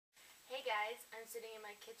guys, I'm sitting in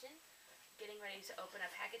my kitchen getting ready to open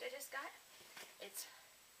a package I just got. It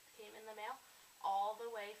came in the mail all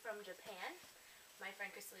the way from Japan. My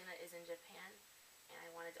friend Crystalina is in Japan and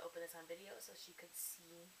I wanted to open this on video so she could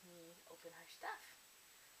see me open her stuff.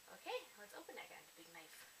 Okay, let's open it. I got a big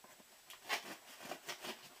knife.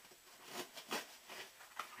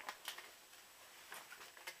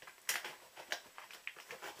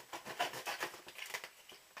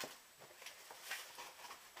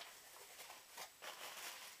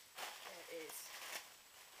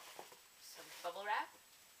 Some bubble wrap,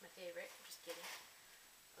 my favorite. I'm just kidding.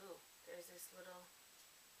 Ooh, there's this little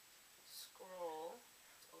scroll.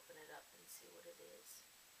 Let's open it up and see what it is.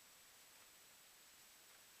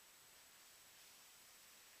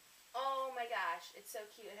 Oh my gosh, it's so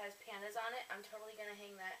cute. It has pandas on it. I'm totally gonna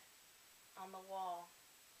hang that on the wall.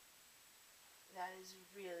 That is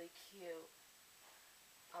really cute.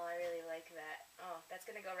 Oh, I really like that. Oh, that's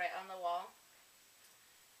gonna go right on the wall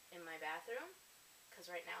in my bathroom. Because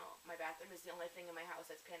right now, my bathroom is the only thing in my house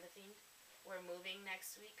that's panda themed. We're moving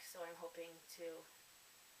next week, so I'm hoping to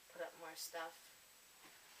put up more stuff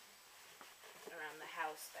around the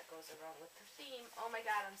house that goes along with the theme. Oh my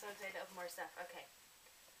god, I'm so excited to open more stuff. Okay.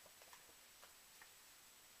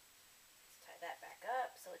 Let's tie that back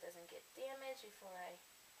up so it doesn't get damaged before I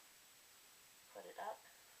put it up.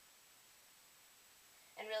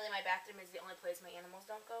 And really, my bathroom is the only place my animals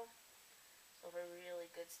don't go. So for really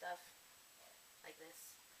good stuff like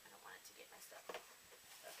this, I don't want it to get messed up.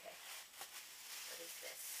 Okay, what is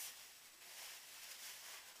this?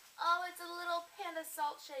 Oh, it's a little panda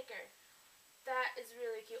salt shaker. That is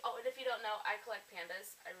really cute. Oh, and if you don't know, I collect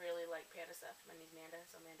pandas. I really like panda stuff. My name's Manda,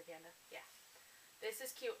 so Manda Panda. Yeah. This is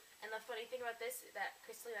cute. And the funny thing about this, that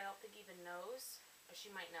Crystalina I don't think even knows, or she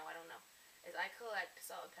might know, I don't know, is I collect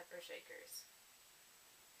salt and pepper shakers.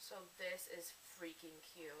 So this is freaking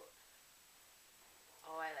cute.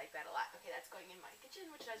 Oh, I like that a lot. Okay, that's going in my kitchen,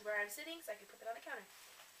 which is where I'm sitting, so I can put that on the counter.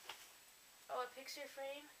 Oh, a picture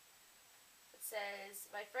frame. It says,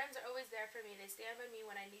 my friends are always there for me. They stand by me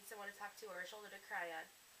when I need someone to talk to or a shoulder to cry on.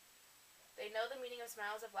 They know the meaning of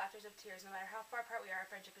smiles, of laughters, of tears. No matter how far apart we are, our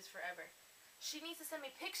friendship is forever. She needs to send me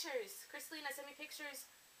pictures. Crystalina, send me pictures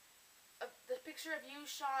of the picture of you,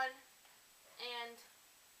 Sean, and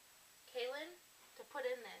Kaylin to put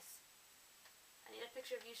in this. I need a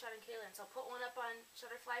picture of you, Sean, and Kaylin. So put one up on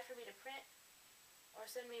Shutterfly for me to print, or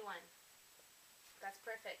send me one. That's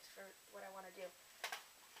perfect for what I want to do.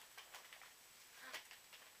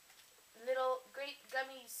 Little grape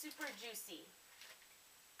gummy super juicy.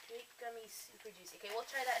 Grape gummy super juicy. Okay, we'll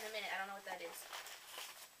try that in a minute. I don't know what that is.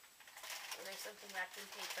 So there's something wrapped in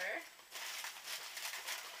paper.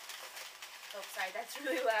 Oh, sorry, that's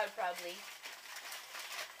really loud probably.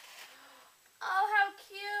 Oh, how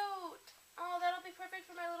cute! Oh, that'll be perfect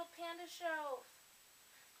for my little panda shelf.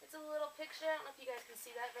 It's a little picture. I don't know if you guys can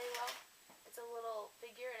see that very well. It's a little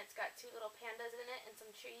figure, and it's got two little pandas in it and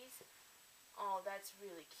some trees. Oh, that's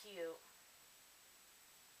really cute.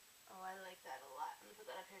 Oh, I like that a lot. I'm going to put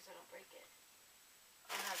that up here so I don't break it.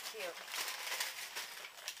 Oh, how cute.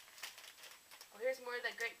 Oh, here's more of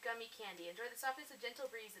that grape gummy candy. Enjoy the softness of gentle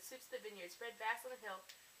breeze that sweeps the vineyard. Spread vast on the hill.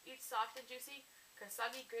 Eat soft and juicy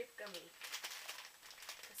Kasagi grape gummy.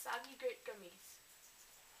 Kasagi grape gummies.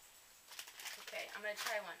 Okay, I'm going to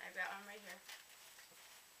try one. I've got one right here.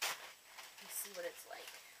 Let's see what it's like.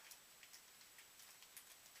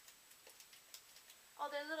 Oh,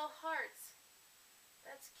 they're little hearts.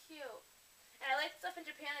 That's cute. And I like stuff in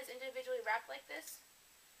Japan is individually wrapped like this,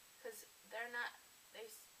 because they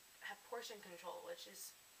have portion control, which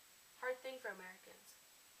is a hard thing for Americans.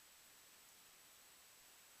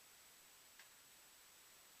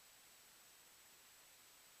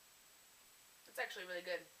 It's actually really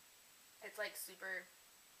good. It's like super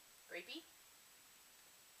grapey.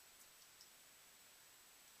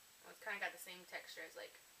 Well, it's kind of got the same texture as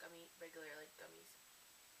like regular like gummies.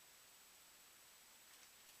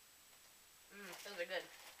 Those are good.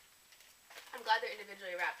 I'm glad they're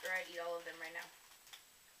individually wrapped, or I'd eat all of them right now.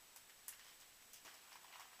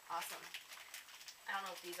 Awesome. I don't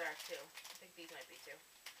know if these are too. I think these might be too.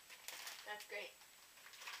 That's great.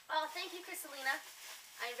 Well, thank you, Crystalina.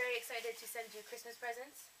 I'm very excited to send you Christmas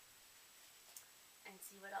presents and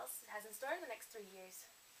see what else it has in store in the next 3 years.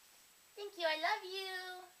 Thank you. I love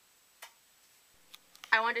you.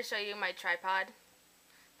 I wanted to show you my tripod.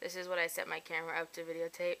 This is what I set my camera up to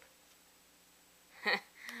videotape.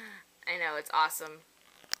 I know, it's awesome.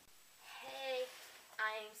 Hey,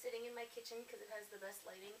 I'm sitting in my kitchen because it has the best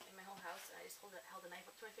lighting in my whole house, and I just held a knife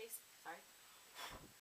up to my face. Sorry.